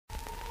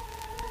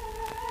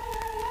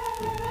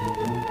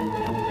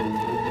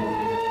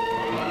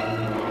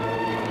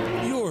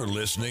You're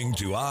listening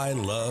to I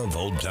Love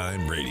Old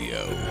Time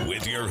Radio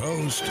with your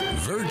host,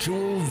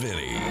 Virtual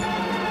Vinny.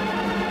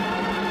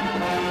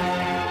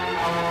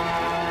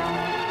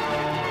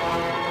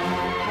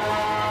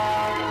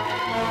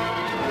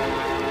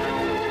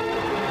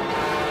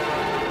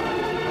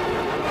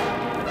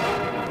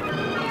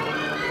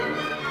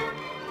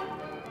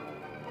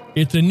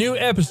 It's a new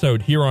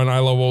episode here on I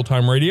Love Old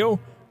Time Radio.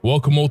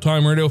 Welcome, Old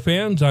Time Radio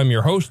fans. I'm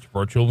your host,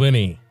 Virtual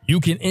Vinny. You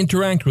can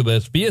interact with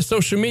us via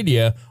social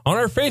media on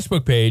our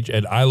Facebook page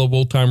at I Love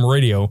Old Time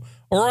Radio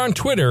or on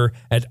Twitter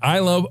at I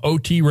Love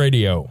OT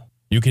Radio.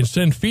 You can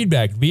send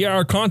feedback via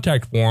our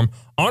contact form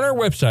on our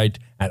website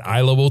at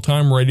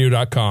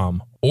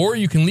iloveoldtimeradio.com, or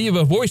you can leave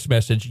a voice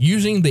message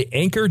using the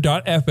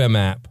Anchor.fm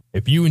app.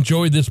 If you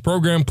enjoyed this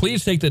program,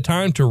 please take the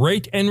time to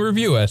rate and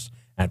review us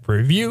at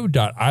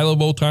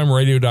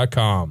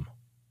review.iloveoldtimeradio.com.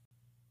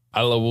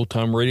 I Love Old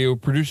Time Radio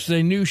produces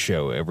a new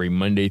show every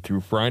Monday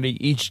through Friday,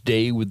 each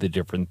day with a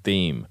different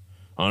theme.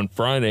 On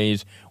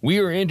Fridays, we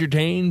are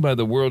entertained by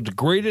the world's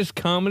greatest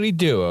comedy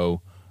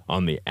duo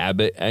on the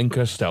Abbott and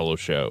Costello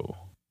Show.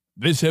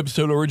 This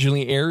episode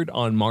originally aired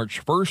on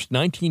March 1st,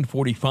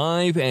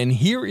 1945, and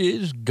here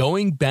is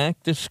Going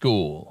Back to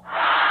School.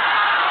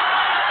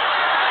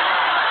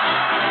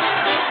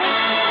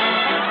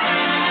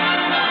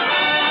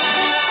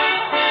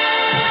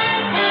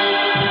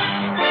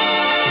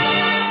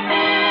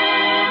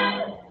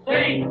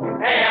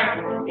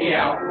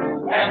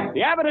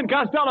 The Abbott and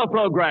Costello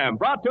program,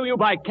 brought to you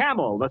by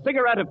Camel, the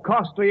cigarette of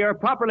costlier,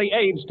 properly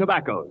aged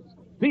tobaccos.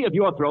 See if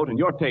your throat and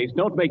your taste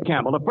don't make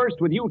Camel a first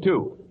with you,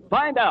 too.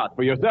 Find out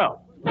for yourself.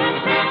 Listen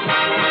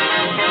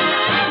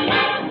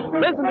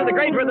to the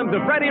great rhythms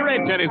of Freddie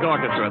Rich and his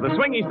orchestra, the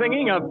swingy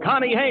singing of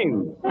Connie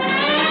Haynes.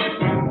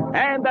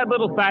 And that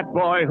little fat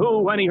boy who,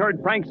 when he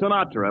heard Frank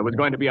Sinatra was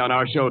going to be on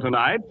our show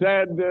tonight,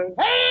 said,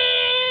 Hey!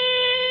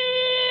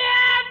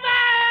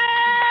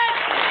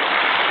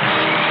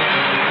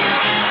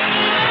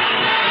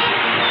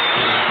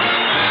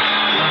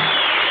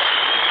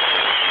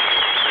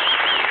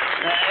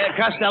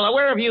 Costello,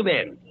 where have you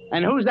been?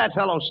 And who's that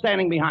fellow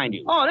standing behind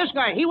you? Oh, this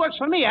guy. He works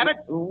for me, Abbott.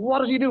 What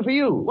does he do for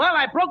you? Well,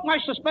 I broke my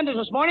suspenders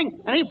this morning,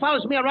 and he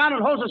follows me around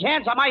and holds his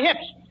hands on my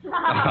hips.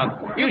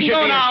 You should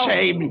be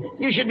ashamed.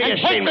 You should be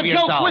ashamed of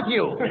yourself. Take the joke with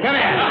you. Come here.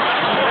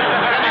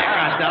 Come here,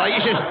 Costello.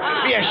 You should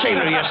be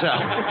ashamed of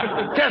yourself.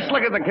 Just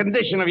look at the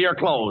condition of your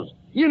clothes.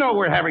 You know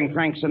we're having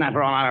Frank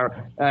Sinatra on our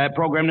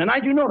program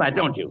tonight. You know that,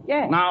 don't you?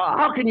 Yeah. Now,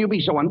 how can you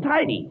be so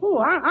untidy? Oh,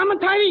 I'm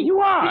untidy? You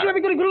are. Did you ever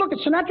get a good look at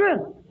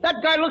Sinatra? That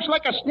guy looks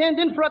like a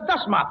stand-in for a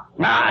dust mop.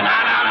 Now.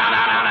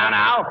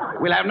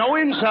 We'll have no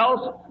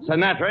insults.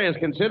 Sinatra is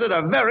considered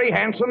a very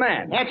handsome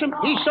man. Handsome?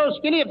 He's so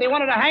skinny, if they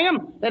wanted to hang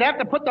him, they'd have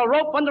to put the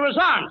rope under his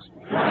arms.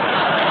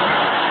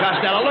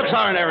 Costello, looks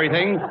aren't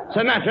everything.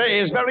 Sinatra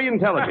is very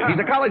intelligent. He's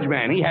a college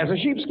man. He has a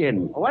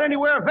sheepskin. Well, why don't he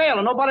wear a veil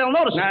and nobody will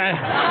notice it?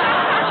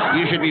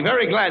 You should be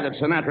very glad that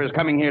Sinatra is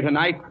coming here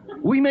tonight.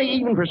 We may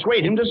even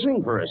persuade him to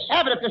sing for us.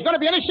 Abbott, if there's going to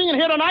be any singing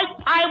here tonight,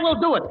 I will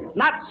do it.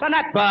 Not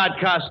Sinatra. But,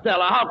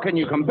 Costello, how can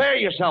you compare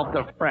yourself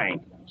to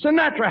Frank?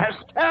 Sinatra has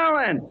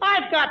talent.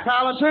 I've got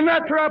talent.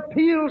 Sinatra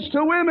appeals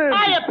to women.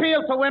 I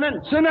appeal to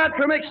women.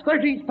 Sinatra makes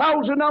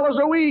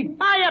 $30,000 a week.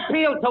 I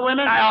appeal to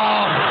women.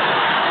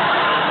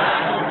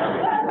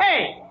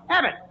 Hey,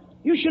 Abbott,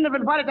 you shouldn't have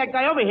invited that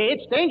guy over here.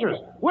 It's dangerous.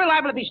 We're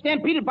liable to be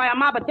stampeded by a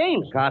mob of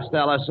dames.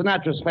 Costello,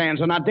 Sinatra's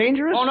fans are not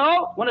dangerous? Oh,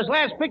 no? When his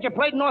last picture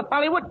played in North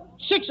Hollywood,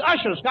 6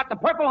 ushers got the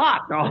Purple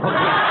Heart. Oh.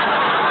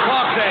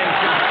 Talk sense.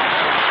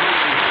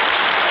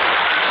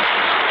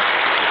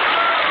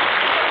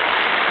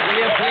 Will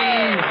you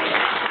please?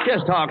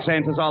 Just talk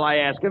sense is all I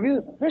ask of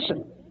you.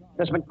 Listen,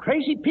 there's been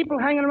crazy people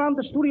hanging around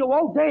the studio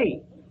all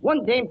day.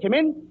 One dame came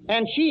in,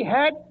 and she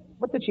had...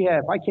 What did she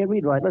have? I can't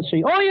read right. Let's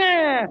see. Oh,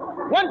 yeah!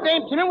 One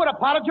dame came in with a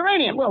pot of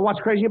geranium. Well, what's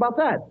crazy about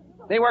that?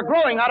 They were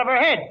growing out of her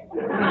head.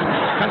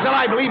 Costello,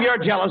 I believe you're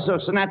jealous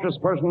of Sinatra's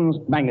person's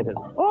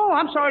magnetism. Oh,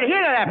 I'm sorry to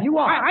hear that, Abbott. You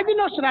are. I didn't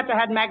know Sinatra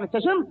had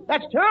magnetism.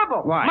 That's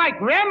terrible. Why? My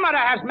grandmother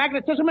has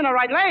magnetism in her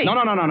right leg.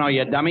 No,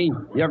 you dummy.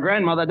 Your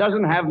grandmother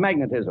doesn't have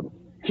magnetism.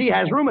 She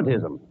has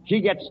rheumatism.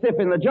 She gets stiff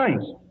in the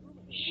joints.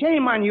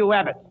 Shame on you,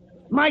 Abbott.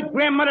 My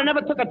grandmother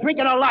never took a drink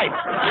in her life.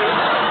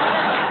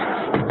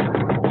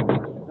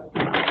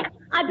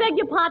 I beg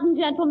your pardon,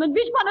 gentlemen.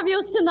 Which one of you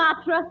is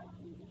Sinatra?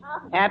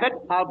 Abbott,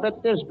 I'll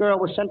bet this girl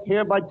was sent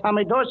here by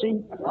Tommy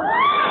Dorsey.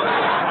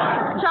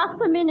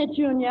 Just a minute,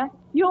 Junior.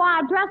 You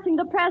are addressing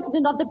the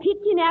president of the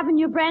 15th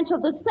Avenue branch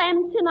of the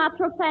Sam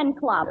Sinatra fan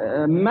club.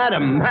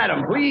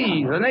 Madam,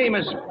 please. The name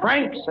is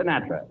Frank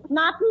Sinatra.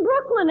 Not in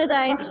Brooklyn, it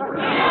ain't.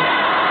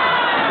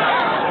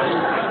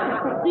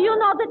 Do you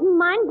know that in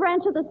mine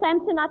branch of the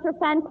Sam Sinatra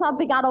fan club,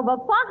 we got over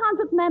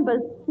 400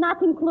 members,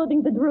 not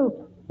including the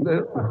Droops.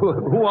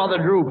 Who are the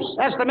Droops?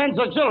 That's the men's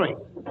auxiliary.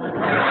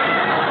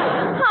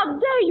 How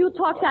dare you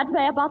talk that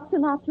way about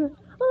Sinatra?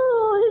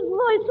 Oh, his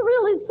voice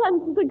really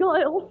sends the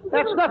girls.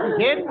 That's nothing,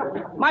 kid.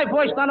 My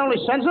voice not only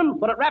sends them,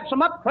 but it wraps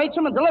them up, plates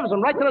them, and delivers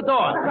them right to the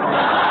door.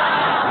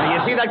 Now, you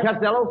see that,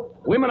 Costello?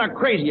 Women are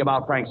crazy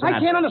about Frank Sinatra. I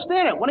can't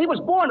understand it. When he was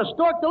born, a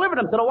stork delivered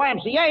him to the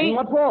YMCA.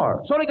 What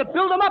for? So they could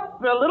build him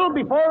up a little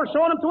before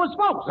showing him to his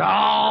folks.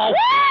 Oh!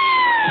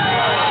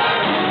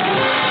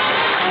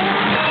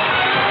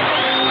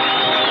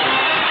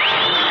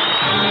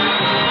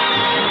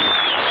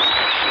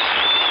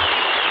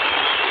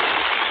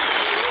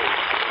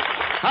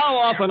 How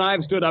often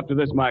I've stood up to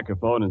this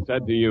microphone and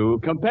said to you,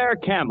 compare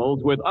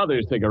Camels with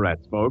other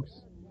cigarettes, folks.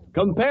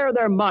 Compare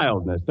their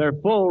mildness, their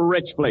full,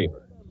 rich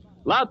flavor.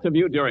 Lots of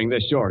you during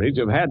this shortage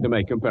have had to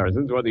make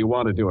comparisons whether you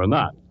wanted to or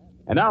not.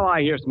 And now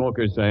I hear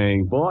smokers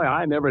saying, boy,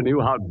 I never knew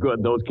how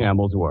good those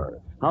Camels were.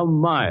 How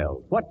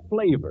mild. What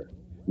flavor.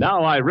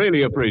 Now I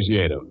really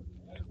appreciate them.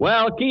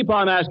 Well, keep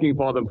on asking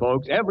for them,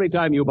 folks, every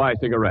time you buy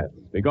cigarettes.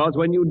 Because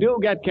when you do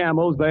get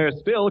Camels, they're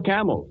still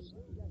Camels.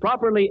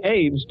 Properly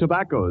aged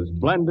tobaccos,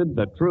 blended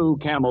the true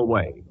Camel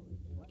way.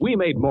 We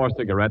made more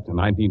cigarettes in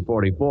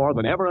 1944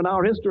 than ever in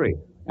our history,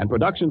 and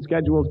production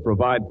schedules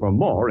provide for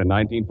more in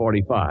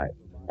 1945.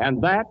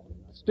 And that,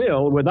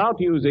 still without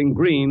using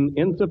green,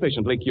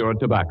 insufficiently cured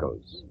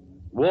tobaccos.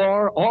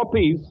 War or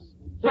peace,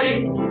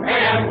 C-A-M-E-L-S.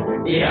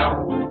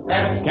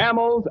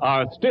 Camels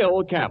are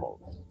still Camels.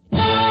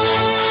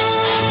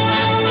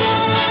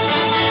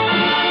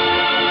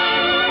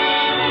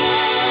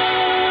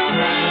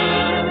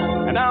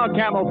 And now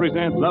Camel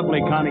presents lovely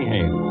Connie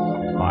Haynes.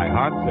 My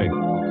heart sings.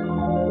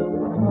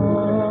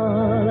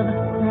 All of a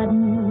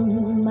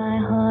sudden, my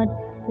heart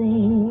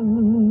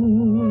sings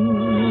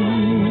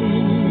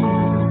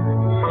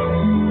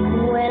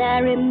when I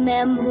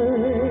remember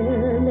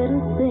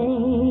little things.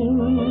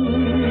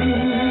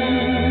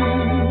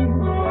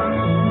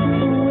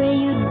 The way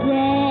you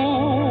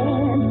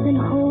dance and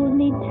hold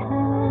me tight.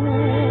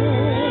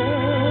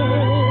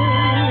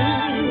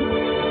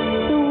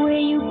 The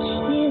way you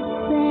kiss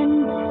and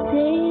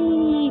say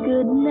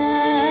goodnight.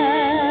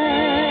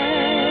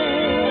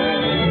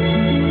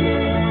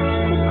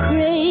 The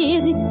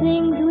crazy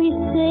things we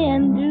say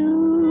and do.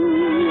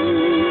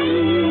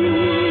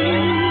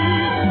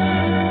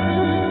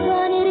 The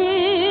fun it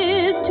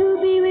is to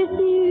be with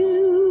you.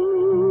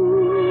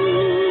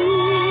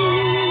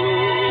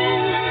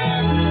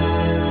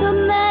 The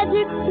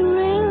magic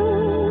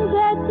thrill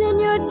that's in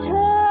your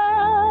touch.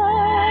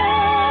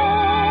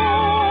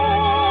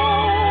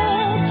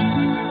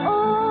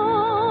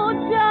 Oh,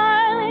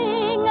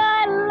 darling, I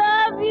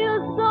love you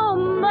so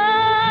much.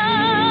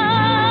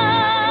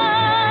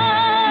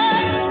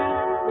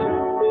 The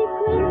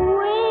secret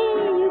way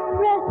you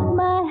press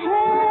my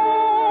hand.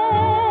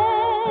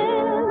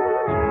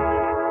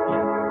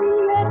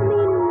 Let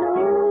me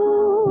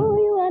know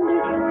you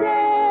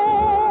understand.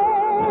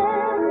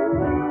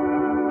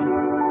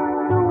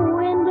 The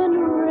wind and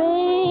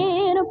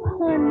rain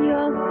upon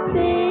your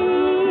face.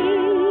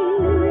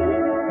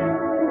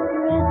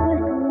 The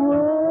breathless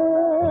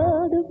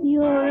world of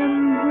your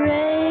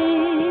embrace.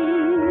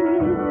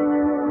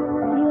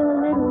 Your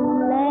little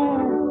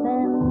laugh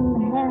and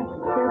half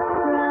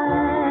surprise.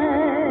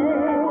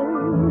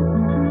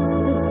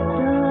 The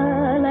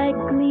starlight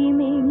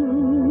gleaming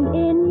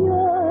in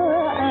your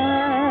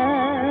eyes.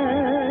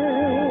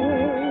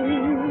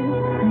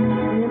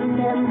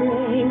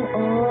 Remembering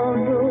all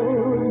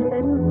those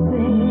little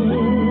things.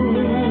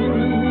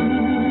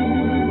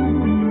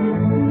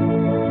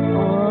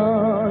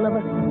 All of a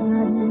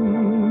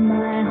sudden,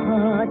 my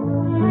heart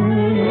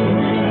sings.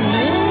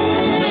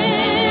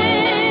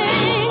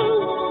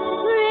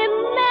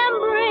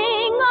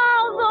 Remembering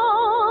all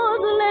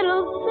those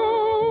little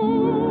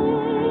things.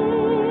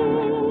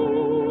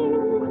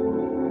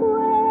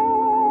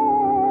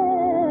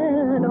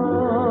 When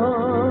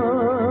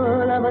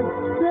all of a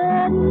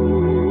sudden,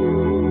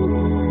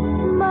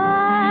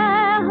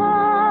 my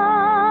heart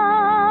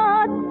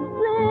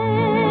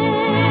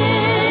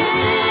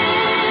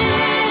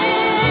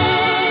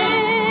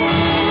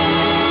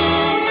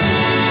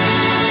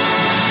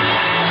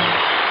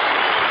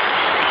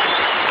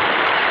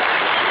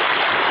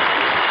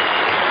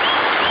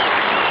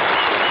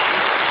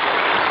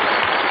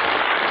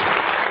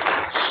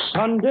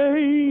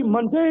Sunday,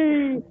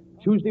 Monday,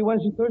 Tuesday,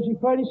 Wednesday, Thursday,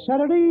 Friday,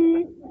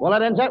 Saturday. Well,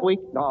 that ends that week.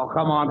 Oh,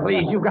 come on,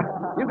 please. You've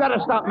got to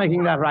stop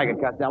making that racket,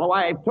 Costello.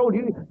 I've told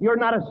you, you're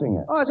not a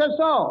singer. Oh, is that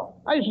so?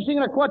 I used to sing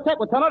in a quartet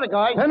with 10 other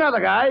guys. 10 other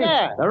guys?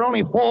 Yeah. There are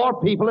only 4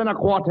 people in a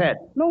quartet.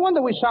 No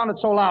wonder we sounded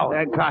so loud.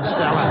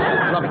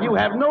 Costello, look, you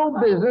have no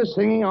business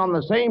singing on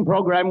the same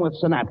program with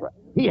Sinatra.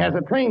 He has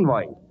a trained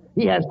voice.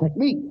 He has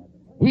technique.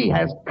 He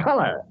has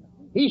color.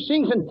 He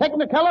sings in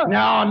Technicolor?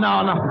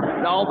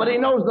 No, but he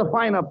knows the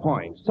finer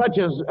points, such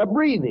as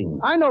breathing.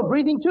 I know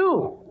breathing,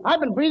 too. I've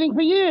been breathing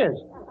for years.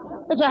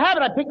 It's a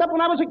habit I picked up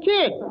when I was a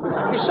kid.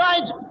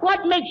 Besides,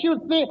 what makes you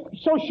think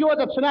so sure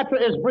that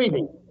Sinatra is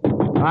breathing?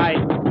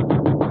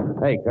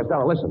 Hey,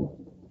 Costello, listen.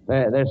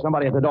 There's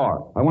somebody at the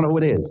door. I wonder who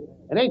it is.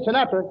 It ain't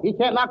Sinatra. He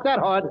can't knock that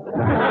hard.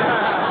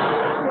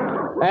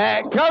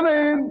 Come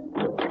in.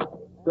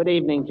 Good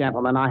evening,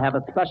 gentlemen. I have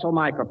a special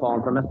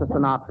microphone for Mr.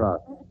 Sinatra.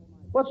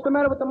 What's the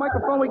matter with the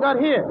microphone we got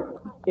here?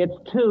 It's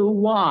too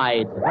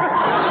wide.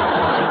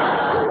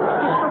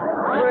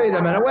 wait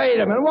a minute.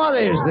 What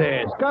is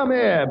this? Come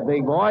here,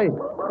 big boy.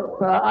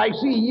 I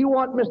see you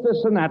want Mr.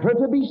 Sinatra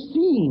to be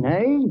seen,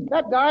 eh?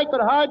 That guy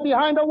could hide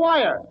behind a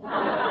wire.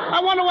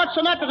 I wonder what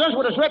Sinatra does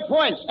with his red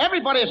points.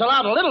 Everybody is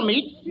allowed a little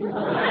meat.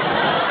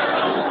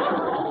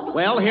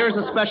 Well, here's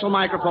a special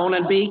microphone,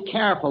 and be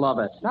careful of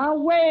it. Now,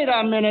 wait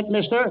a minute,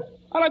 mister.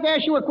 I'd like to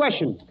ask you a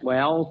question.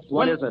 Well,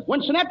 what is it? When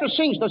Sinatra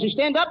sings, does he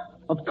stand up?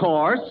 Of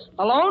course.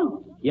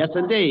 Alone? Yes,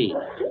 indeed.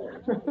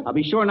 I'll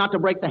be sure not to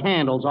break the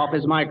handles off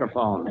his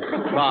microphone.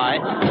 Bye.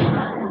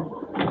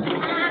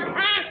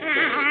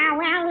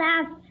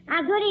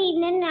 Good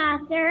evening,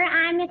 sir.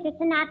 I'm Mr.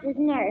 Sinatra's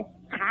nurse.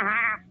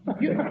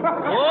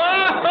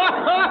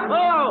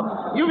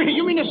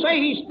 You mean to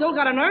say he's still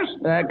got a nurse?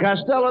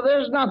 Costello,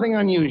 there's nothing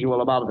unusual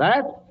about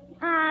that.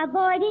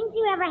 Boy, didn't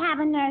you ever have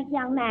a nurse,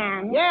 young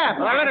man? Yeah,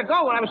 but I let her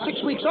go when I was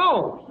 6 weeks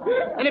old.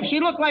 And if she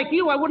looked like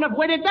you, I wouldn't have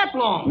waited that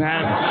long.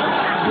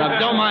 Look,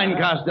 don't mind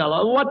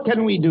Costello. What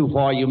can we do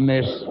for you,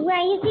 miss?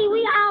 Well, you see,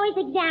 we always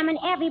examine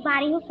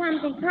everybody who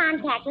comes in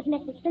contact with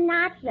Mr.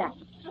 Sinatra.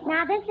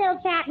 Now, this little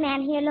fat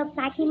man here looks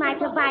like he might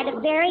provide a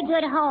very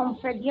good home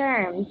for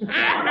germs. Keep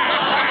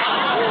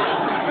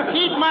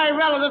my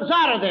relatives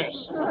out of this.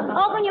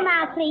 Open your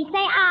mouth, please.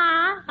 Say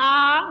ah.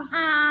 Ah.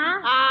 Ah.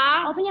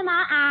 Ah. Open your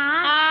mouth.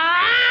 Ah.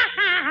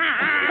 Ah.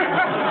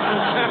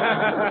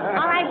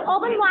 All right,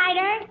 open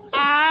wider.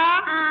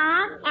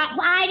 Ah. Ah.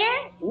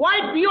 Wider.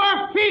 Wipe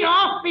your feet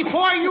off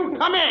before you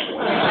come in.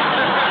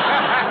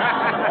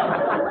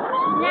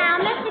 Now,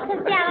 Mr.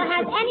 Costello,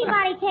 has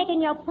anybody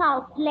taken your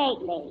pulse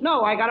lately?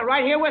 No, I got it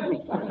right here with me.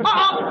 Wait.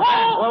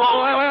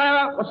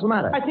 What's the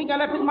matter? I think I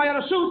left it in my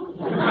other suit.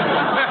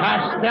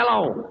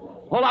 Costello,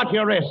 hold out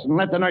your wrist and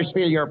let the nurse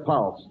feel your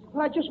pulse.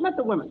 Well, I just met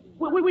the women.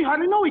 We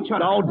hardly know each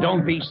other. Oh,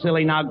 don't be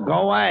silly now.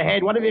 Go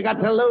ahead. What have you got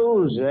to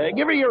lose?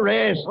 Give her your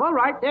wrist. All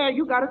right, there,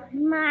 you got it.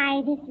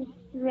 My, this is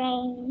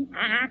strange.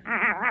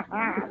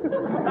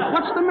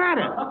 What's the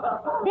matter?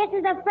 This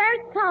is the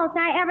first pulse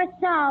I ever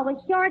saw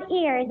with short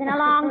ears and a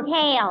long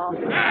tail.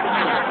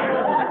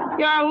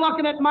 You're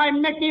looking at my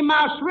Mickey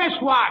Mouse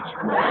wristwatch.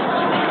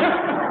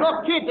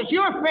 Look, kid, does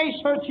your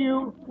face hurt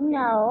you?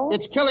 No.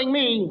 It's killing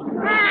me.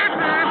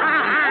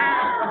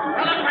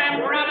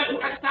 Telegram,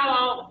 Robert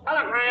Costello.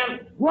 Telegram.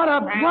 What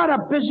a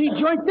busy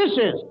joint this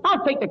is.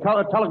 I'll take the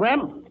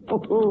telegram.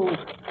 Well,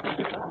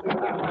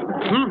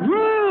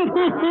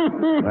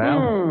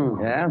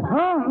 yeah.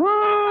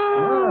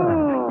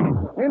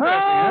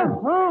 Interesting,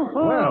 huh?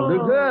 Well, do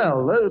tell.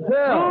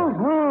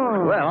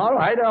 Well, all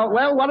right.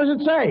 Well, what does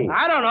it say?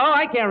 I don't know.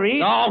 I can't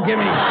read. Oh, give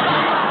me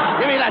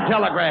that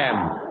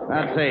telegram.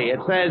 Let's see. It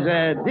says,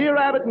 Dear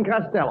Abbott and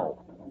Costello,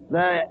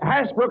 the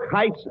Hasbrook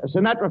Heights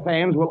Sinatra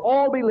fans will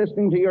all be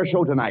listening to your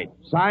show tonight.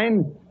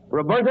 Signed,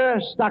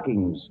 Roberta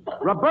Stockings.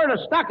 Roberta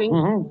Stockings?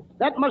 Mm-hmm.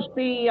 That must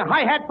be a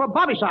hi-hat for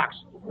Bobby Socks.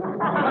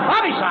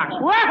 Bobby Socks?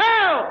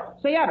 Wow!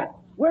 Say, Abbott,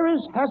 where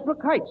is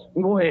Hasbrook Heights?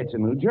 Oh, it's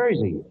in New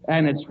Jersey,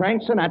 and it's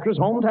Frank Sinatra's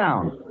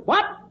hometown.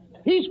 What?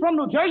 He's from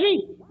New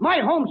Jersey? My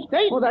home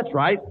state? Well, that's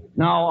right.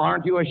 Now,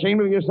 aren't you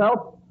ashamed of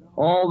yourself?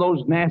 All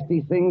those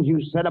nasty things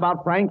you said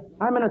about Frank?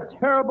 I'm in a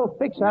terrible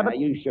fix, Abbott.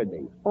 You should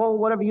be. Oh,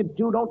 whatever you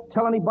do, don't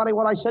tell anybody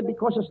what I said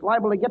because it's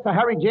liable to get to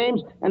Harry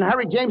James, and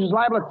Harry James is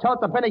liable to tell it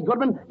to Benny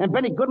Goodman, and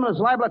Benny Goodman is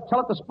liable to tell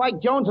it to Spike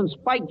Jones, and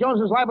Spike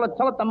Jones is liable to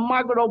tell it to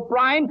Margaret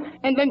O'Brien,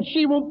 and then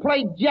she won't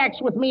play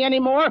jacks with me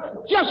anymore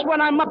just when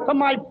I'm up to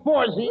my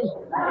foursies.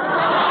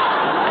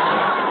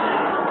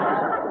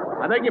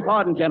 I beg your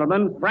pardon,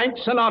 gentlemen. Frank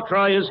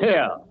Sinatra is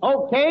here.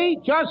 Okay,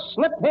 just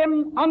slip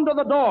him under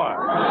the door.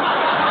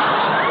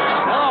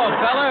 Hello,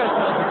 fellas.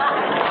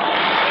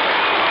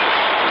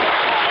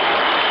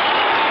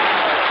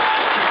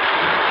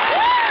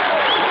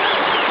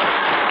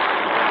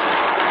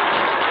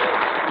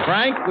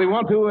 Frank, we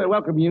want to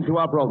welcome you to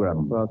our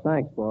program. Well,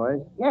 thanks, boys.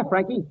 Yeah,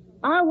 Frankie,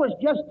 I was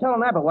just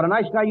telling Abbott what a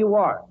nice guy you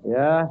are.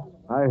 Yeah,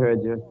 I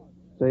heard you.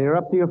 So you're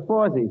up to your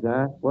foursies,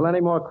 huh? Well, any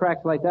more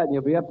cracks like that and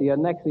you'll be up to your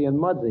nexie and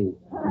mudsy.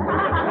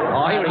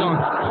 Oh,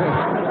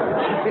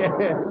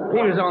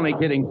 he was only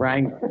kidding,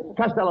 Frank.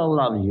 Costello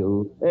loves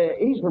you.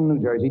 He's from New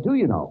Jersey, too,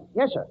 you know.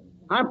 Yes, sir.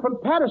 I'm from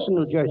Patterson,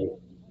 New Jersey.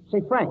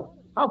 Say, Frank,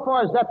 how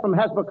far is that from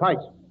Hasbrook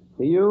Heights?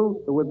 To you,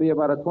 it would be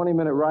about a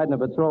 20-minute ride in a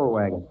patrol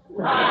wagon.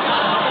 You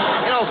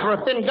know, for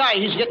a thin guy,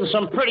 he's getting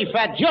some pretty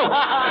fat jokes.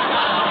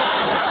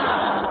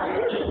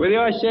 With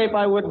your shape,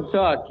 I wouldn't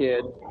talk,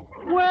 kid.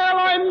 Well,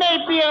 I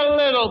may be a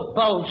little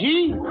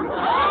bulgy.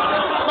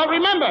 But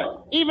remember,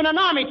 even an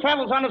army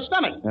travels on its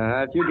stomach.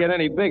 If you get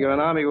any bigger,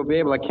 an army will be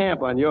able to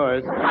camp on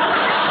yours.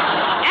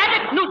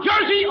 Abbott, New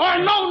Jersey or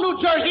no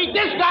New Jersey,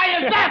 this guy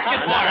is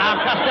basketball.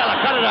 Now, Costello,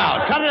 cut it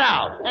out. Cut it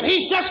out. And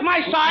he's just my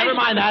size. Never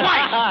mind that.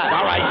 Twice.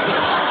 All right.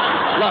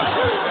 Look,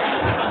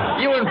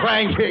 you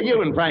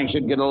and Frank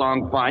should get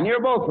along fine.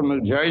 You're both from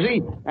New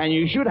Jersey, and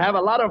you should have a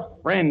lot of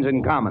friends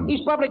in common.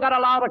 He's probably got a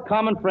lot of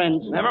common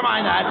friends. Never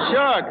mind that.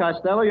 Sure,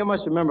 Costello. You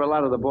must remember a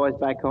lot of the boys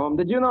back home.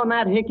 Did you know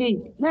Nat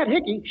Hickey? Nat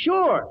Hickey?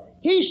 Sure.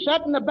 He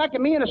sat in the back of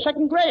me in the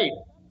second grade.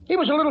 He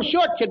was a little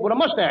short kid with a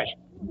mustache.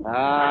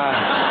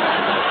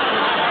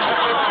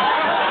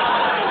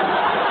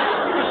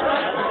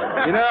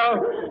 You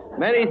know,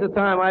 many's the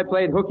time I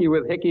played hooky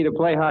with Hickey to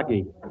play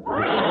hockey.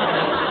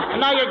 And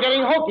now you're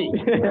getting hokey.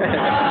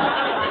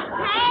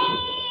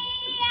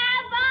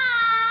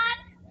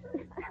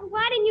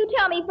 Why didn't you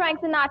tell me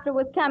Frank Sinatra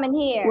was coming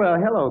here? Well,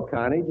 hello,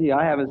 Connie. Gee,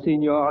 I haven't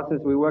seen you all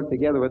since we worked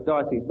together with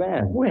Darcy's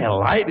band.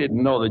 Well, I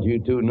didn't know that you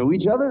two knew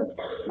each other.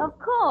 Of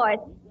course.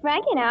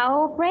 Frank and I are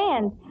old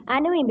friends. I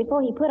knew him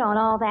before he put on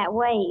all that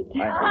weight.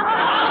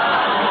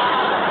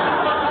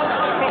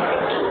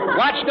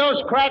 Watch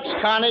those cracks,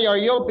 Connie, or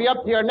you'll be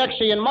up to your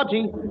nexie and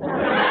mudgy.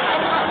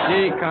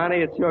 Gee,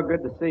 Connie, it's sure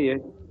good to see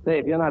you. Say,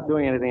 if you're not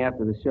doing anything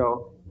after the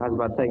show, how's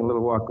about taking a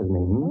little walk with me,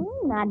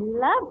 I'd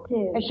love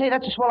to. Hey, say,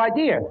 that's a swell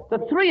idea. The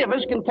three of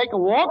us can take a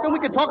walk and we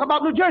can talk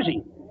about New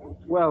Jersey.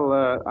 Well,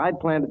 I'd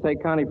plan to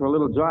take Connie for a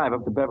little drive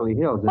up to Beverly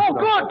Hills.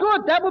 Oh,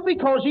 good. That would be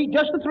cozy.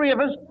 Just the three of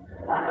us.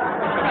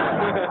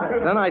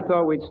 Then I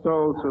thought we'd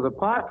stroll through the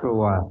park for a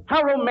while.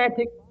 How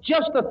romantic.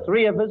 Just the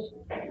three of us.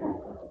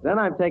 Then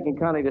I'm taking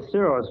Connie to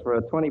Ciro's for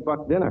a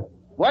 $20 dinner.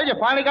 Well, you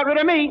finally got rid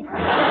of me.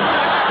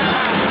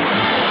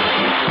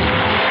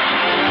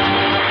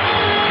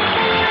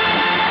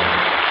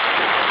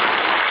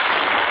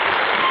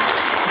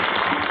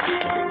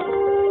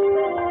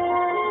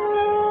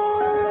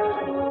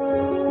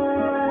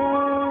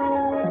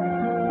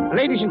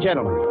 Ladies and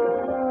gentlemen,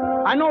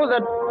 I know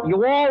that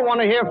you all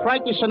want to hear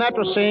Frankie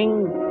Sinatra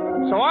sing,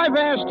 so I've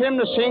asked him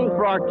to sing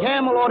for our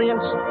Camel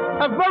audience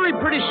a very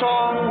pretty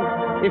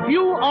song, If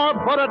You Are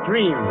But a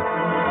Dream.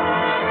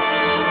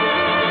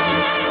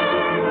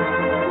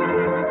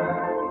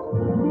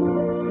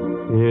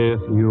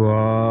 If you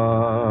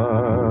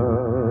are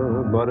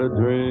but a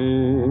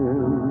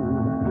dream,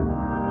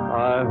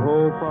 I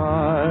hope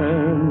I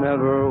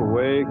never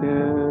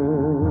waken.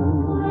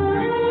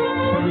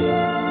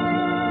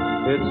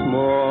 It's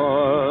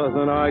more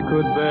than I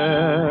could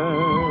bear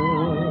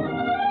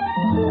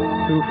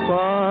to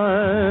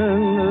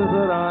find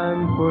that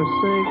I'm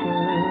forsaken.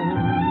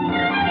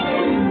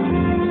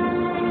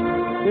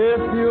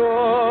 If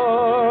you're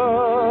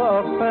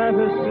a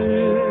fantasy,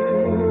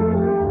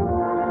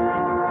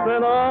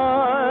 then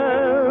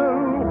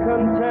I'm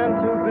content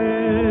to be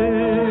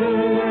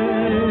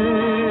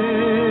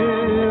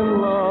in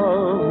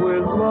love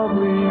with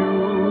lovely you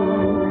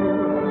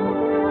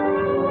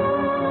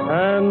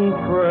and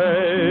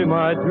pray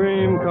my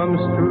dream comes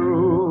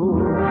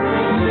true.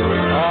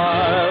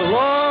 I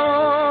long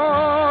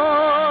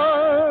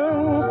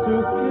to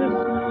kiss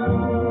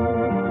you,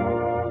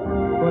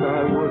 but I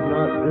would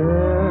not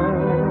dare.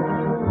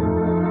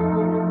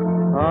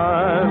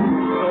 I'm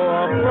so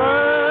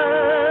afraid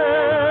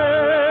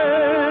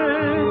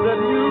that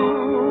you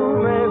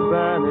may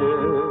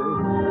vanish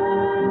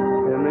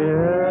in the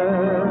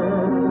air.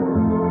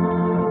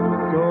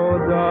 So,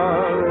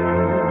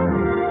 darling,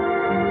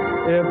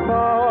 if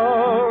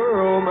our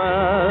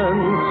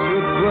romance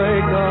should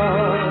break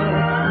up,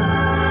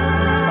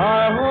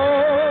 I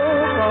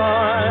hope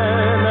I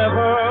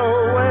never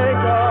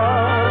wake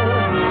up.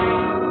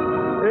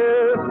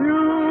 If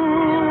you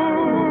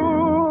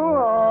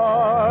are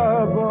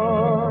but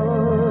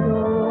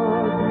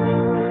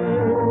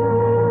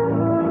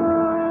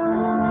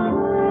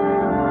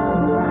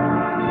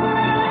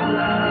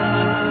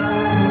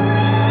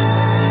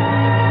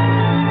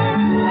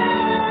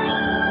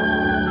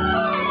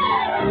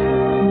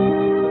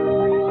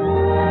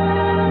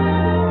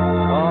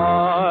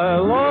I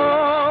long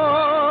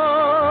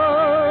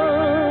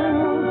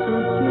to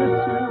kiss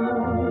you,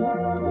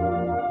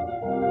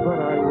 but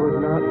I would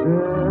not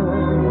dare.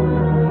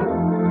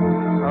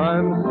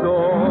 I'm so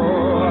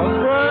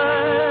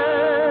afraid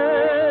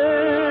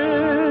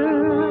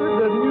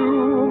that you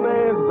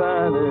may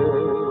vanish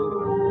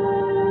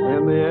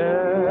in the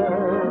air.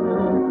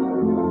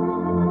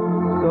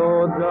 So,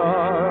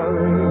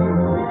 darling,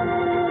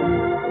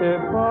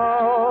 if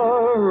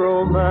our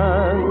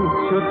romance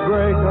should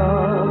break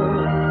up,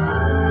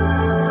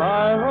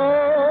 I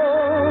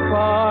hope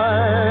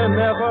I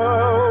never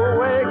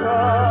wake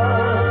up.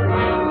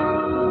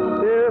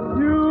 If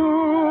you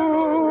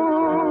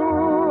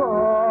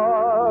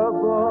are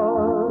but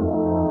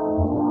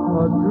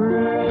a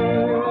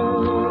dream.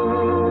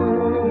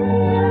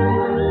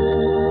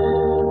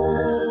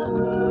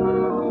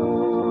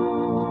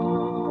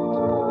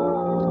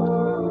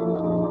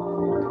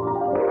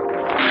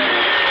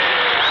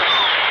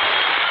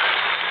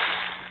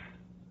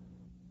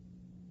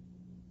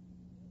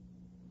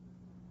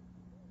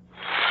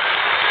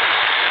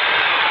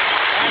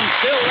 And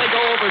still they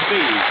go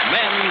overseas.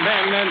 Men,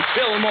 and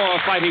still more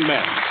fighting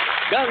men.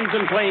 Guns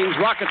and planes,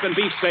 rockets and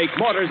beefsteak,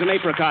 mortars and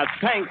apricots,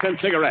 tanks and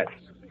cigarettes.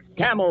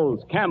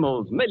 Camels,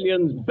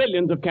 millions,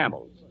 billions of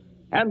camels.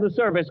 And the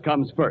service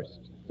comes first.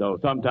 So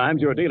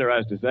sometimes your dealer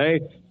has to say,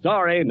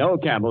 sorry, no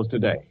camels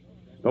today.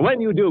 But when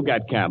you do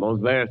get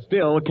camels, they're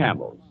still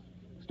camels.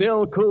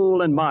 Still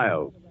cool and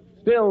mild.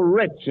 Still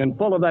rich and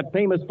full of that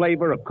famous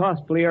flavor of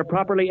costlier,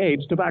 properly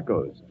aged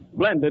tobaccos,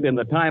 blended in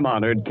the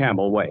time-honored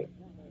Camel way.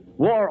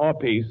 War or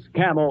peace,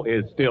 Camel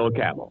is still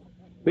Camel.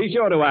 Be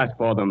sure to ask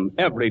for them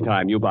every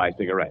time you buy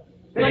cigarettes.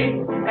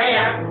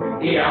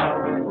 C-A-M-E-L.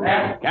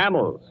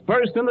 Camels,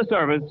 first in the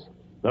service,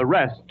 the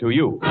rest to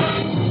you.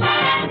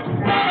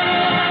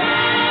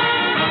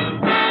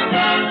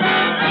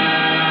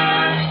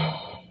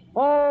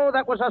 Oh,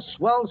 that was a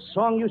swell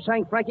song you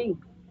sang, Frankie.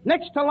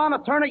 Next to Lana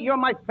Turner, you're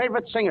my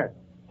favorite singer.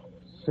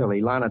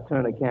 Silly, Lana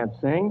Turner can't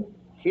sing.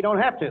 She don't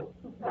have to.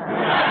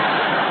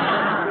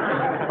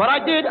 But I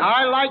did.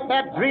 I liked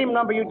that dream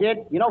number you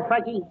did. You know,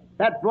 Frankie,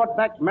 that brought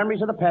back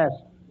memories of the past.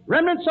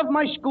 Remnants of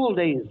my school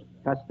days.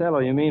 Costello,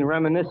 you mean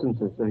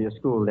reminiscences of your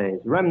school days.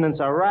 Remnants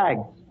are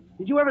rags.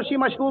 Did you ever see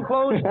my school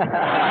clothes?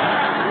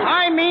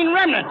 I mean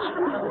remnants.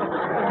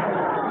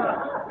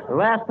 The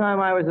last time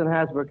I was in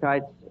Hasbrook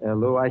Heights,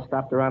 Lou, I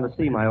stopped around to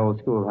see my old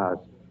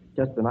schoolhouse.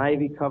 Just an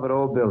ivy-covered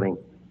old building.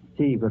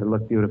 Gee, but it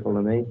looked beautiful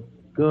to me.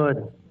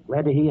 Good.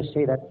 Glad to hear you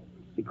say that.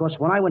 Because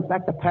when I went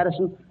back to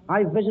Patterson,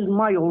 I visited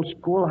my old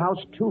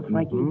schoolhouse, too,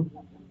 Frankie.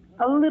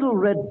 Mm-hmm. A little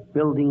red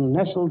building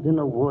nestled in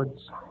the woods.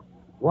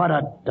 What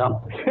a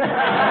dump.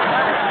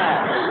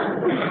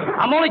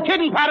 I'm only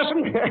kidding,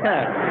 Patterson.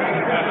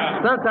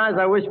 Sometimes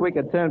I wish we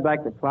could turn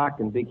back the clock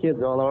and be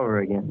kids all over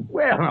again.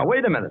 Well, now,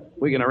 wait a minute.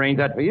 We can arrange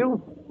that for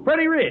you.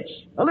 Freddie Rich,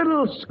 a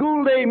little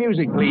school day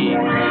music, please.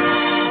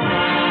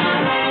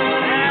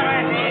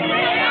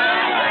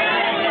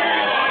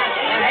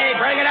 Hey,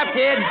 break it up,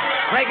 kids.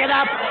 Break it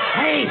up.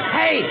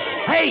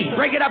 Hey,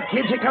 break it up,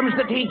 kids. Here comes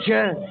the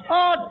teacher.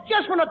 Oh,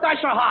 just when the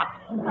dice are hot.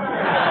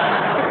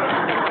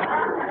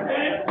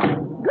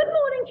 Good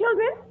morning,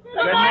 children.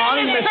 Good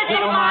morning, Miss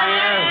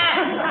Pittlemeyer.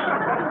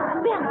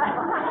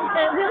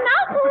 We'll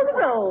now call the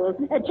roll.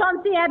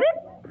 Chauncey Abbott.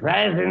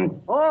 Present.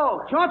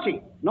 Oh,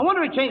 Chauncey. No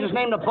wonder he changed his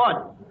name to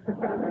Bud.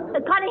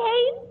 Connie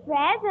Haynes.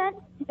 Present.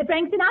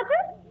 Frank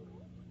Sinatra.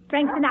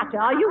 Frank Sinatra,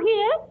 are you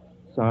here?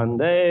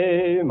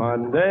 Sunday,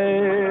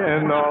 Monday,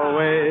 and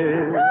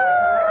always.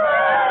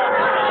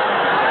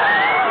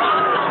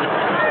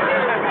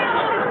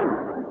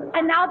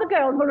 And now the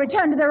girls will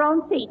return to their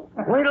own seats.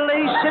 Wait till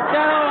they sit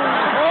down.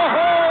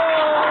 Oh-ho!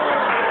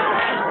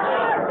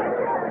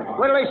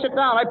 Wait till they sit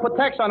down. I put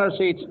text on their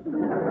seats.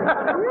 Lou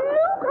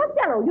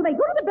Costello, you may go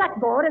to the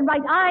blackboard and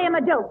write I am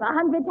a dope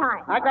 100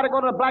 times. I got to go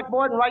to the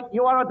blackboard and write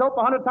you are a dope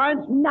 100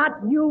 times?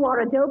 Not you are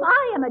a dope,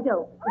 I am a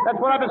dope. That's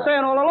what I've been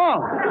saying all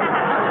along.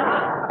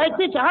 Hey,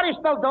 teacher, how do you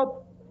spell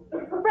dope?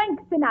 Frank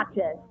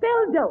Sinatra,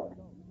 spell dope.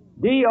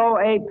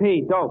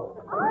 D-O-A-P, dope.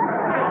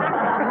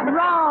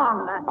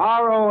 Wrong.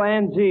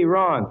 R-O-N-G,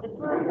 wrong.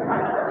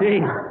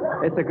 Gee,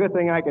 it's a good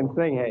thing I can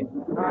sing, hey.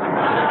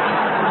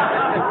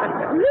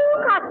 Lou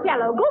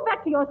Costello, go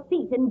back to your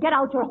seat and get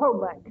out your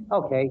homework.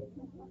 Okay.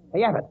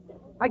 Hey, Abbott,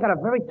 I got a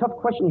very tough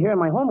question here in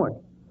my homework.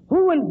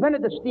 Who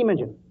invented the steam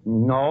engine?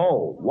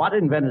 No. What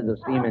invented the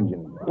steam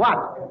engine?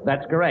 What?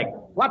 That's correct.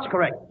 What's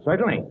correct?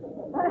 Certainly.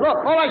 Look,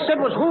 all I said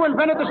was who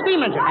invented the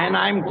steam engine. And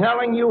I'm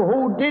telling you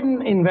who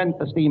didn't invent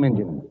the steam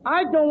engine.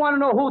 I don't want to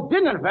know who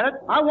didn't invent it.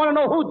 I want to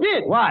know who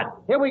did. What?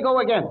 Here we go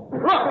again.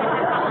 Look,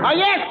 I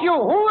asked you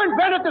who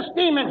invented the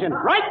steam engine,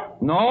 right?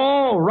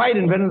 No, Wright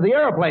invented the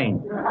airplane.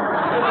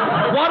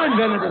 What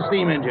invented the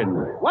steam engine?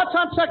 What's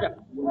on second?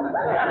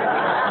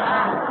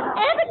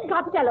 Abbott and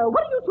Costello,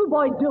 what are you two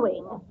boys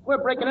doing? We're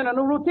breaking in a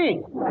new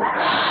routine.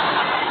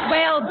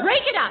 Well,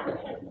 break it up.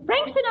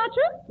 Frank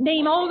Sinatra,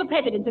 name all the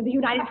presidents of the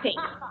United States.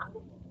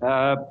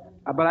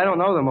 But I don't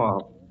know them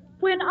all.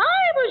 When I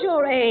was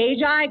your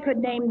age, I could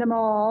name them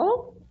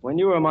all. When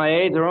you were my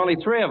age, there were only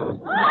 3 of them.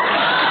 There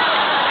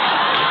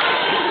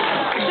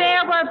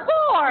were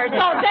 4,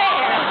 so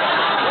there.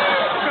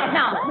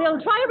 Now, we'll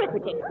try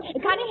arithmetic.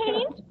 Connie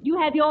Haynes, you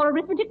have your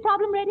arithmetic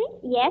problem ready?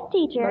 Yes,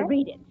 teacher. Well,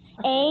 read it.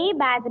 A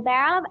buys a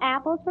barrel of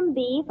apples from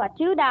B for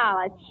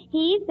 $2.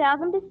 He sells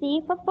them to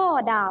C for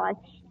 $4.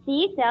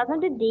 C sells them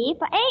to D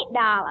for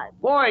 $8.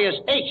 Boy, is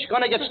H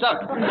going to get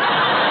stuck.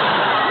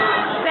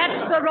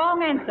 That's the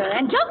wrong answer.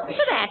 And just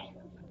for that,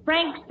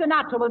 Frank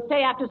Sinatra will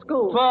stay after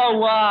school. For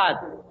what?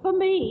 For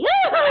me.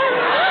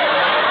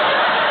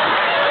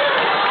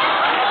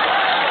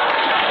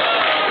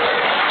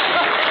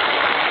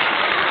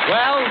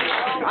 Well,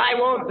 I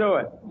won't do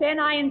it. Then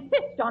I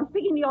insist on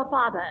speaking to your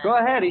father. Go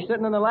ahead. He's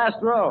sitting in the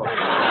last row.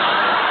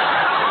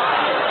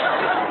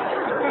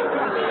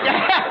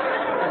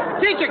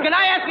 Teacher, can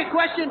I ask a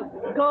question?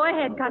 Go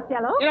ahead,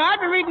 Costello. You know, I've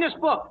been reading this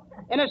book,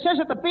 and it says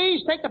that the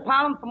bees take the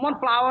pollen from one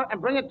flower and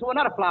bring it to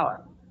another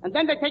flower. And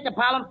then they take the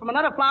pollen from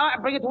another flower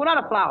and bring it to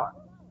another flower.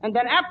 And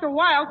then after a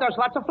while, there's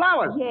lots of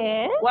flowers.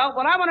 Yes? Well,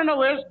 what I want to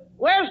know is,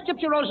 where's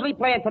Gypsy Rosalie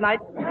playing tonight?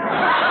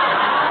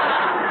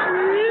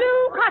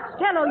 Lou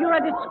Costello, you're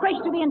a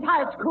disgrace to the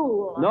entire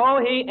school. No,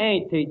 he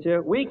ain't,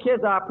 teacher. We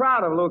kids are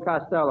proud of Lou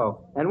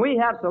Costello, and we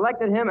have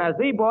selected him as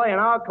the boy in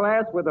our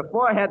class with the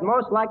forehead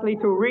most likely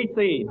to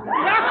recede.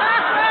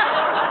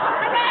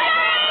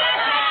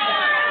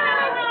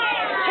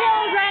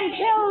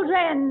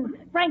 Children,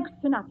 Frank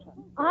Sinatra,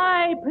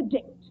 I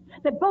predict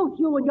that both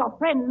you and your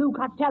friend Lou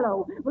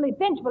Costello will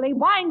eventually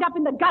wind up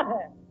in the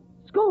gutter.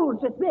 School's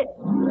dismissed.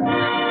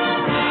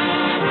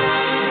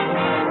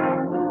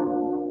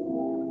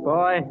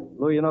 Boy,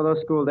 Lou, you know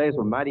those school days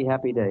were mighty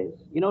happy days.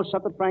 You know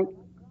something, Frank?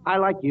 I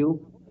like you.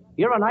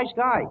 You're a nice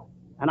guy,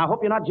 and I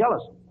hope you're not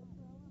jealous.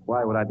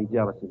 Why would I be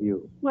jealous of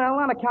you? Well,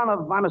 on account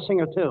of I'm a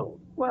singer, too.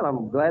 Well,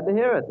 I'm glad to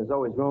hear it. There's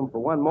always room for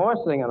one more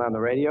singing on the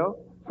radio.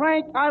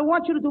 Frank, I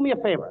want you to do me a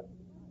favor.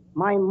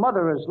 My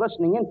mother is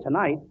listening in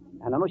tonight,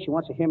 and I know she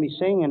wants to hear me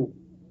sing, and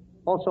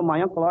also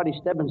my Uncle Artie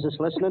Stebbins is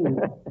listening. And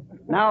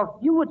now, if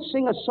you would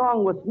sing a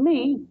song with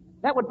me,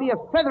 that would be a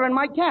feather in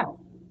my cap.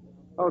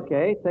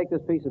 Okay, take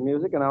this piece of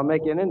music, and I'll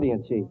make you an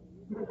Indian chief.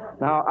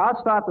 Now, I'll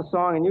start the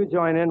song, and you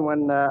join in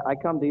when I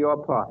come to your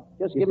part.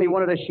 Just give me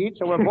one of the sheets,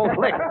 so we're both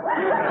licked.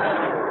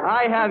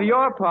 I have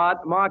your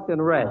part marked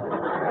in red.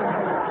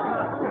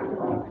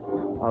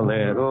 A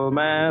little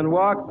man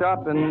walked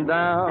up and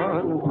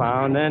down,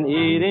 found an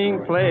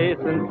eating place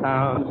in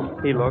town.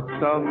 He looked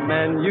the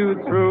menu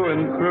through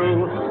and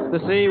through to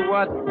see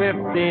what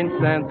 15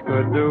 cents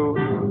could do.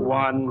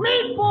 One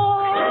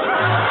meatball!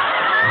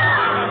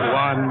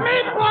 One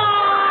meatball!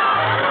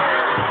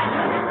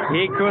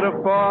 He could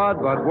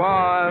afford but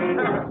one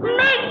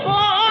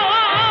meatball!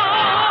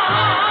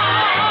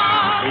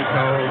 He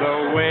told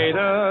the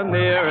waiter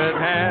near at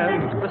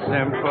hand the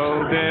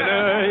simple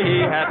dinner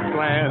he had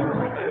planned.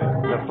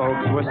 The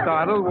folks were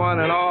startled, one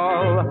and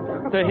all,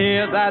 to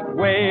hear that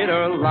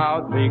waiter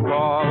loudly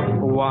call,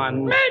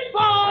 one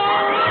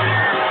meatball!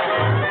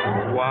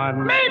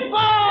 One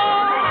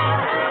meatball!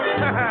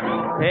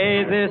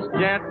 Hey, this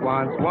gent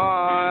wants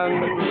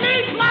one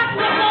meatball!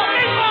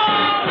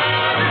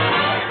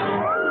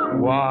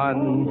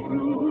 One.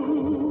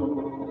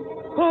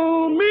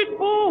 Oh,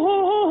 meatball!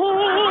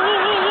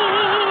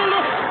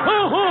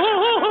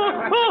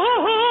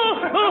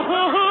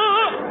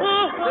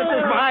 This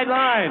is my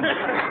line.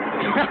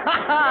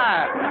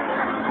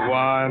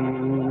 One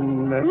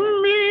meatball.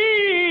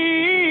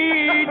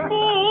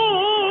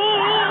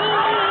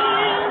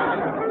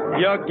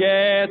 You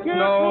get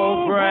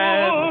no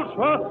bread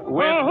with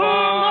one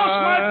lost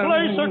my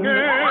place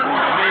again.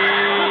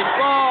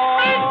 Meatball.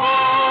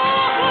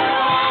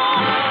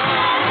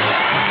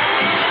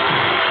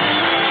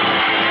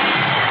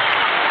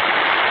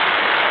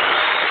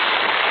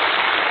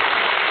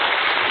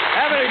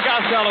 Abbott and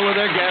Costello with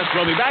their guests.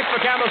 We'll be back for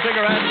Camel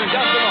Cigarettes in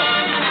just a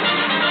moment.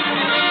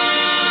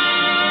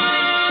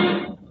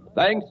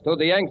 Thanks to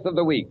the Yanks of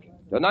the Week.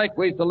 Tonight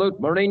we salute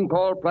Marine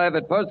Corps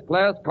Private First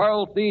Class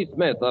Carl C.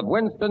 Smith of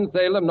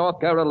Winston-Salem, North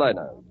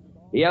Carolina.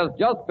 He has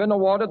just been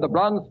awarded the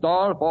Bronze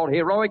Star for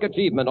heroic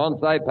achievement on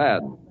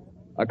Saipan.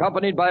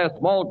 Accompanied by a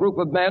small group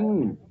of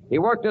men, he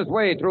worked his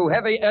way through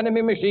heavy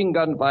enemy machine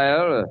gun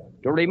fire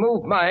to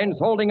remove mines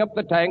holding up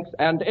the tanks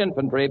and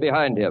infantry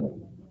behind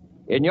him.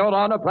 In your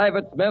honor,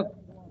 Private Smith,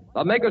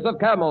 the makers of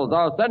Camels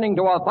are sending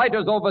to our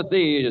fighters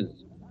overseas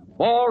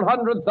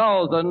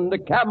 400,000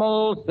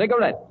 Camel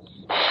cigarettes.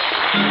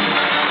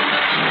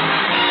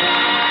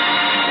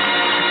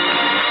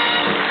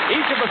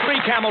 Each of the three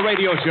Camel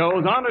radio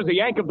shows honors the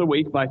Yank of the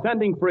Week by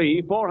sending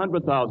free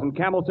 400,000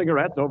 Camel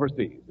cigarettes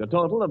overseas, a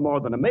total of more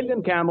than 1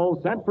 million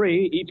Camels sent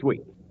free each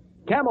week.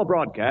 Camel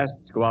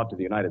broadcasts go out to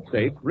the United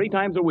States 3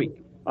 times a week,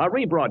 are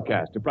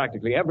rebroadcast to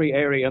practically every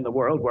area in the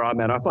world where our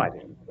men are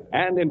fighting,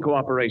 and in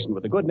cooperation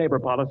with the Good Neighbor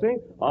policy,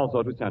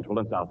 also to Central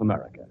and South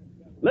America.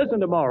 Listen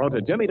tomorrow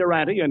to Jimmy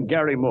Durante and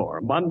Gary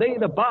Moore, Monday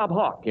to Bob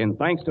Hawke in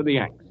Thanks to the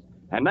Yanks,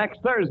 and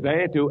next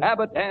Thursday to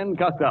Abbott and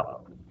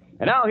Costello.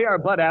 And now here are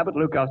Bud Abbott,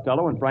 Lou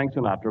Costello, and Frank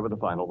Sinatra with the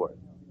final word.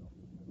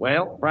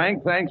 Well,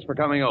 Frank, thanks for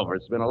coming over.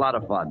 It's been a lot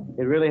of fun.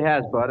 It really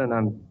has, Bud, and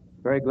I'm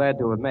very glad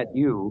to have met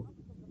you.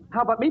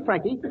 How about me,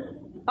 Frankie?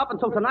 Up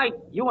until tonight,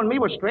 you and me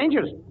were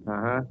strangers.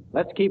 Uh-huh.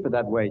 Let's keep it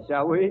that way,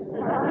 shall we?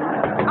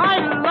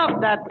 I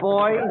love that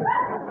boy.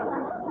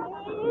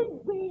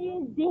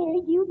 There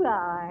you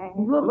are.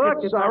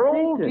 Look, it's our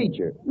old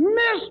teacher.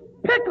 Miss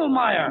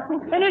Picklemeyer.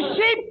 And a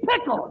shaped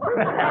pickle.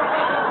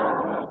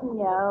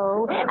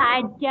 No,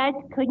 I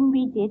just couldn't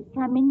resist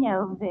coming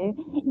over.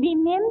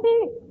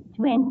 Remember,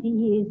 20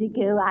 years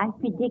ago, I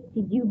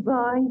predicted you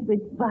boys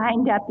would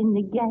wind up in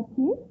the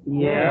gutter?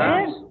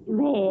 Yes?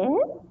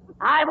 Well,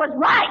 I was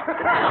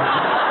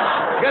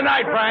right. Good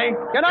night, Frank.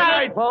 Good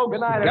night, folks.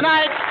 Good night. Good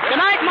night. Good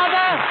night,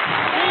 Mother.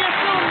 See you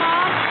soon,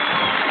 Mom.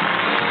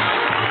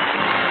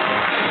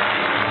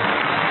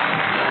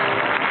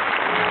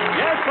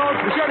 Yes,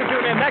 folks, be sure to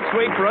tune in next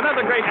week for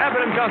another great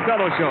Abbott and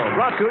Costello show,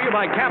 brought to you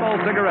by Camel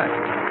Cigarettes.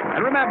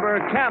 And remember,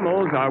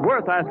 Camels are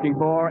worth asking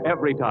for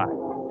every time.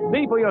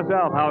 See for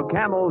yourself how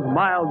Camel's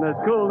mildness,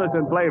 coolness,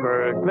 and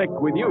flavor click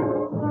with you.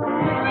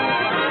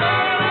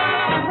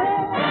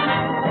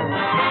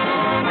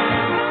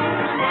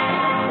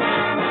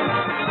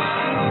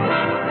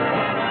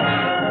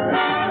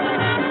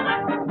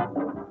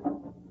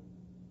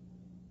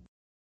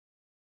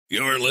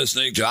 You're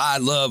listening to I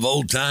Love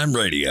Old Time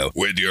Radio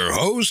with your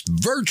host,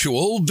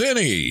 Virtual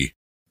Vinny.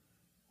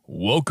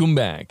 Welcome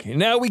back.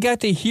 Now we got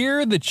to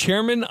hear the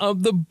chairman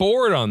of the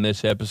board on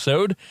this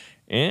episode,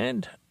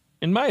 and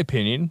in my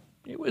opinion,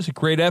 it was a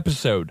great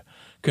episode.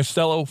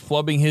 Costello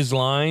flubbing his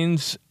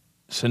lines,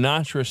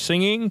 Sinatra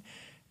singing,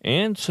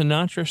 and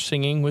Sinatra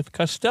singing with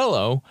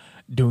Costello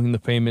doing the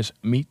famous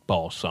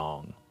Meatball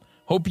song.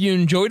 Hope you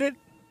enjoyed it,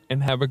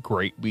 and have a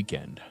great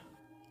weekend.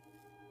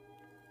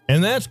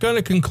 And that's going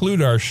to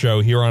conclude our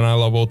show here on I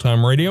Love Old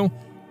Time Radio.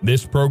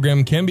 This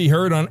program can be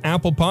heard on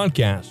Apple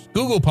Podcasts,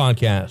 Google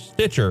Podcasts,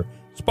 Stitcher,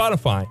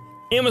 Spotify,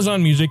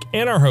 Amazon Music,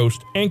 and our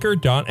host,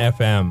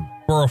 Anchor.fm.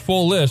 For a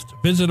full list,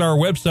 visit our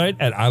website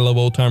at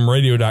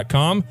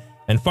iloveoldtimeradio.com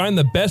and find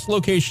the best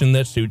location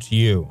that suits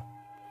you.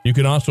 You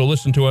can also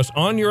listen to us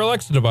on your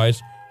Alexa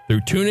device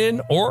through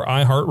TuneIn or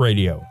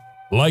iHeartRadio.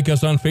 Like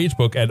us on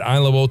Facebook at I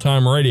Love Old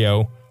Time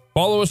Radio.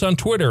 Follow us on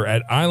Twitter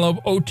at I Love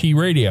OT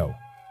Radio.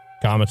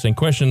 Comments and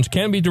questions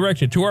can be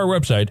directed to our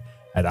website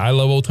at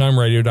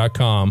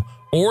iloveoldtimeradio.com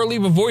or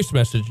leave a voice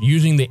message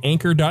using the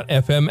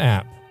Anchor.fm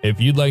app.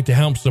 If you'd like to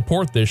help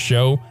support this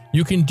show,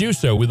 you can do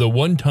so with a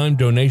one-time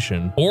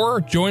donation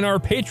or join our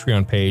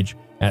Patreon page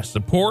at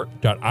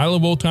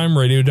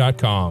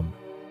support.iloveoldtimeradio.com.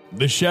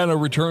 The Shadow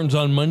returns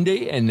on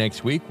Monday, and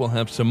next week we'll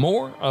have some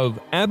more of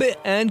Abbott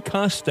and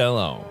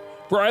Costello.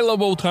 For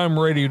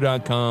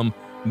iloveoldtimeradio.com,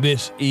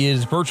 this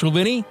is Virtual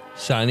Vinny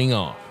signing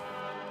off.